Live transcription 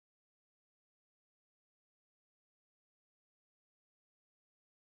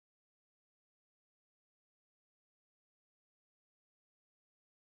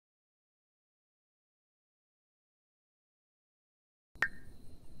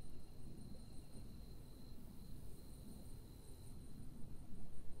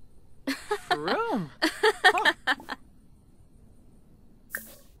room. Huh.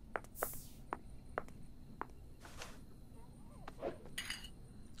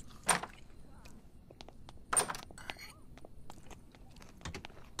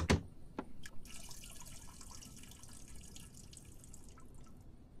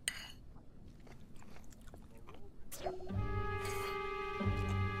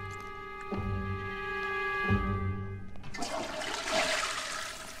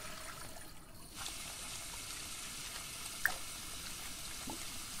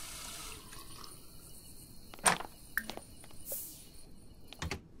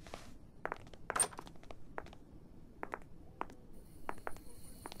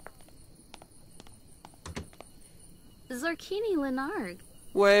 Zarkini Lenarg.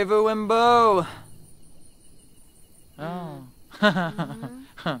 Wavu Wimbo. Oh.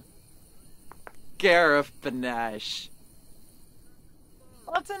 Gareth Benesh.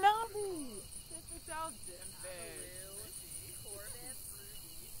 What's an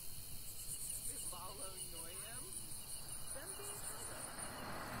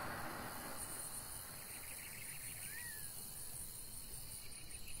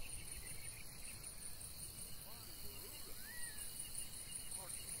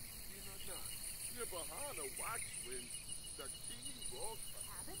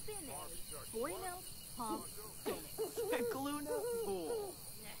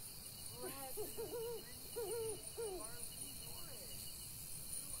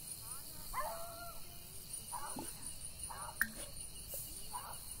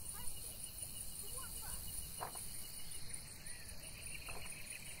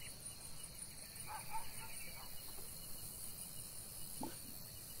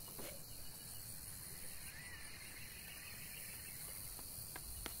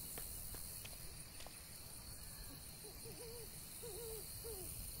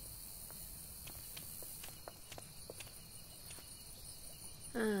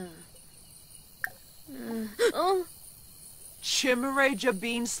Chimere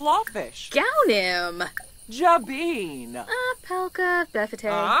Jabeen Slawfish. Gaunim. Jabeen. Pelka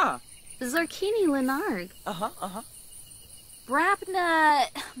Befete. Zarkini Lenarg. Brapna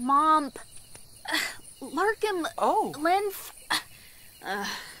Momp. Larkham. Oh. Lenf.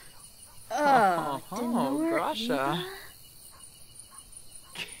 Grasha.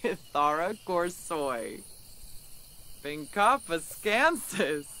 Kithara Gorsoy. Binkapa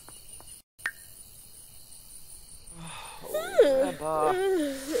Scansis.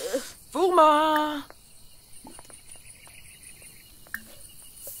 Fuma.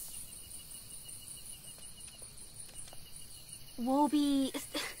 Wobi.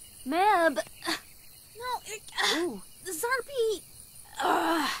 Meb. No. Zarpi.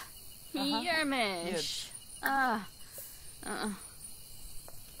 Yermish.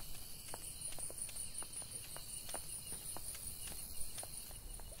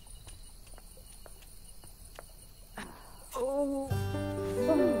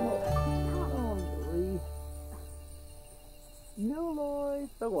 Nuloy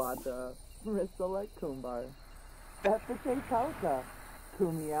Sawata, Risolek Kumbar, Bethate Kalka,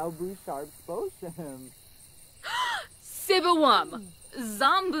 Kumialbu Sharp Sposhim. Sibawum.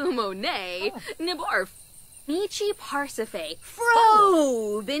 Zambu Monet. Nibarf. Michi Parsafe.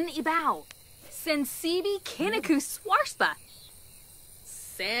 Fro. Bin Ibao. Sensibi Kinaku Swarspa.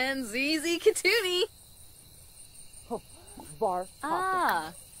 Sanzizi Katuni. Bar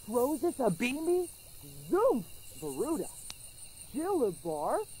Roses Abimi, Zoom, Baruda,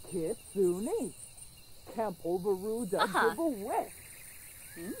 Jillabar, Kitsuni, Temple Baruda, Wick,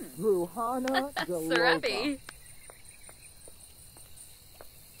 Ruhana, Sarabi.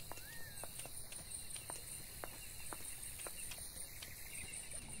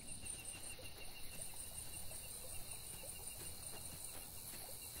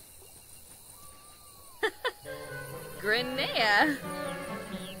 Grenea.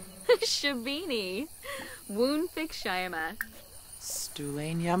 Shabini. Woonfik Shayama.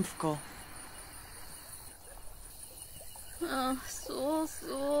 Stulain Yamfkol.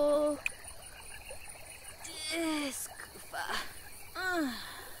 Soul. Diskufa.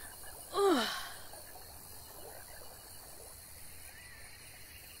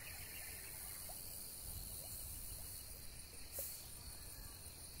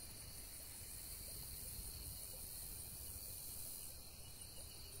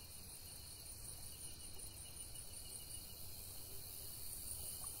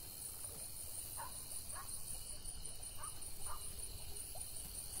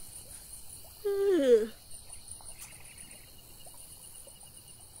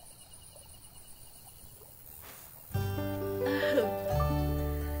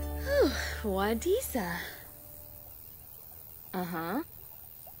 Wadisa. Uh-huh.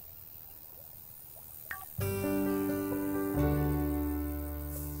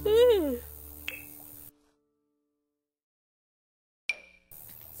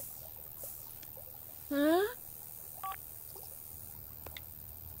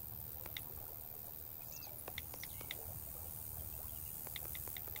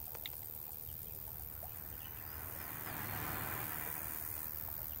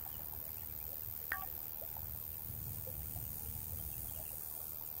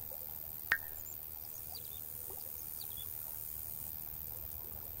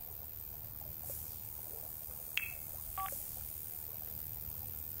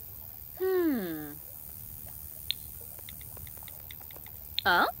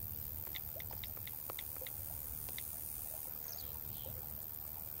 Huh?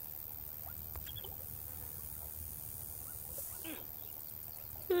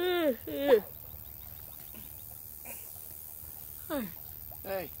 Oh?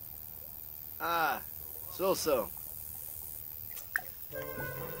 Hey. Ah, so.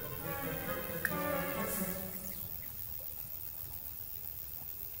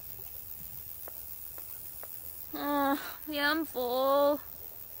 Yeah, I'm full.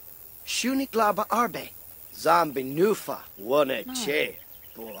 Shuni glaba arbe. Zombie nufa. Wane che.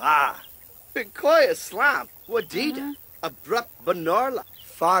 Boa. Bikoya slam. Wadida. Abrupt banorla.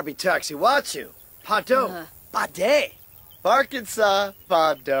 Farby taxi watchu. Pado. Bade. Arkansas.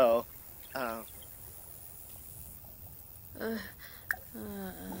 Pado.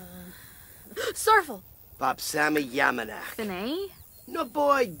 Sorful. Bob Sammy Yamanak. Finay. No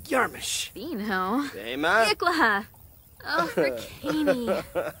boy Yarmish. Bino. Dema. Yikla. Oh, Fricani.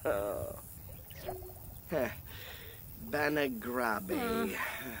 Banagrabe.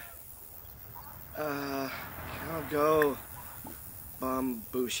 I'll go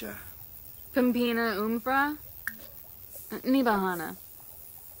Bambusha. Pimpina Umfra. Nibahana.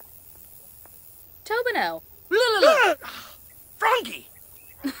 Tobino. Frankie!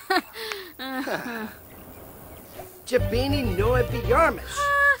 Jabini Noepi Yarmish.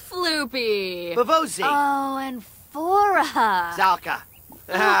 Floopy. Bavozi. Oh, and Fora. Zalka.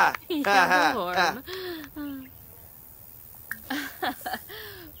 Yellow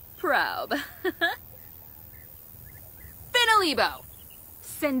Probe. Finalibo.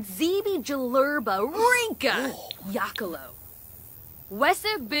 Senzibi Jalurba Rinka. Yakalo.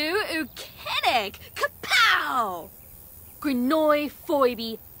 Wesabu Ukenik. Kapow. Grinoi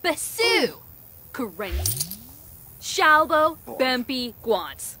Foibi Besu. Karenki. Shalbo Bempi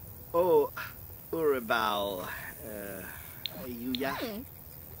Guants. Oh, Uribao. Yuya.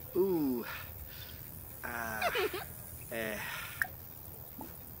 Ooh.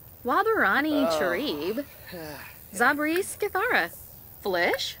 Wabarani Charib. Zabris Cathara.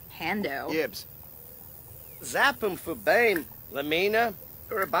 Flish. Hando. Gibbs. Zapum Fubame. Lamina.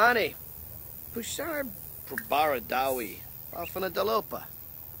 Uribani. Pushar Probaradawi. Alfana Dalopa.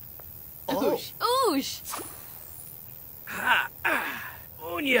 Oh. Oosh.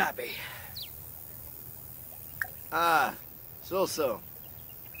 Unyabi. So.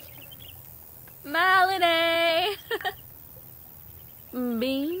 Malade.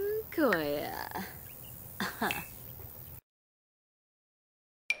 Bean Koya.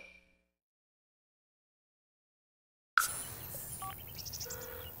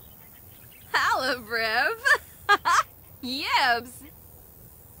 Halibrev. Yebs.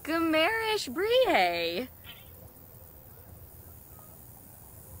 Gamerish Brie.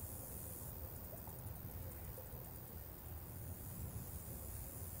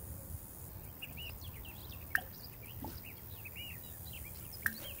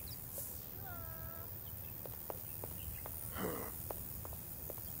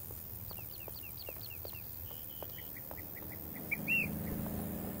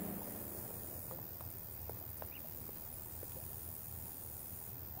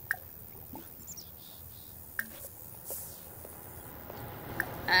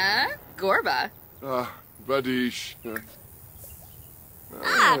 Gorba. Vadish.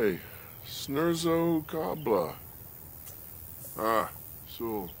 Hey, Snurzo Kabla.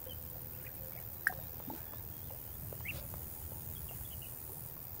 So.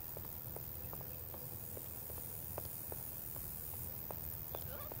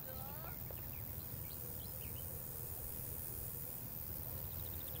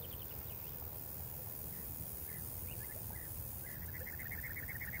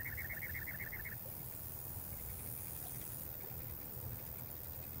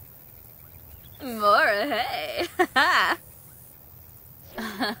 Mora, hey.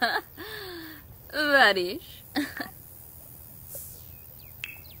 Vadish.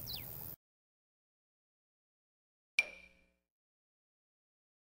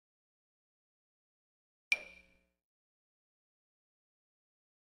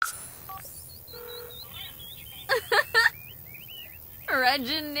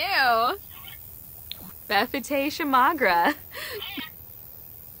 Reginu. Befite Shamagra.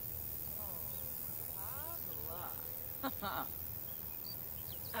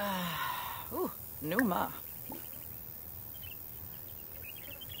 Ooh, Numa.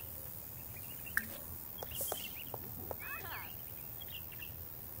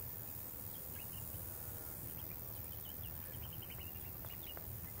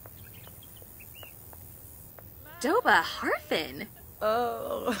 Doba Harfin.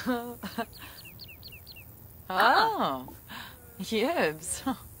 Oh. Oh. Yibs.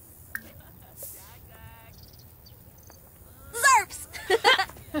 Zerps!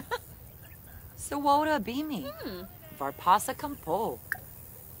 Sawoda Beamy. Varpasa Kampo.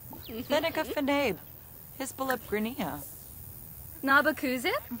 Thenica Fenabe. Hisbalip Grinia.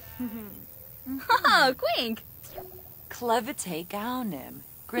 Nabakuzip? Ha, Quink. Clevite Gaunim.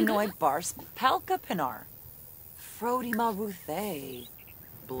 Grinoid Bars Pelka Pinar. Frodima Ruthe.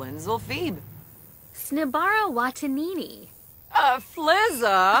 Blinzel Phoebe. Snibara Watanini.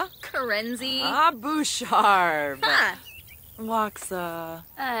 Flizza. Karenzi. Boucharb. Ha! Waxa.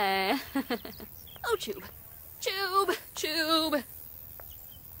 Oh, Tube. Tube.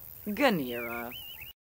 Ganira.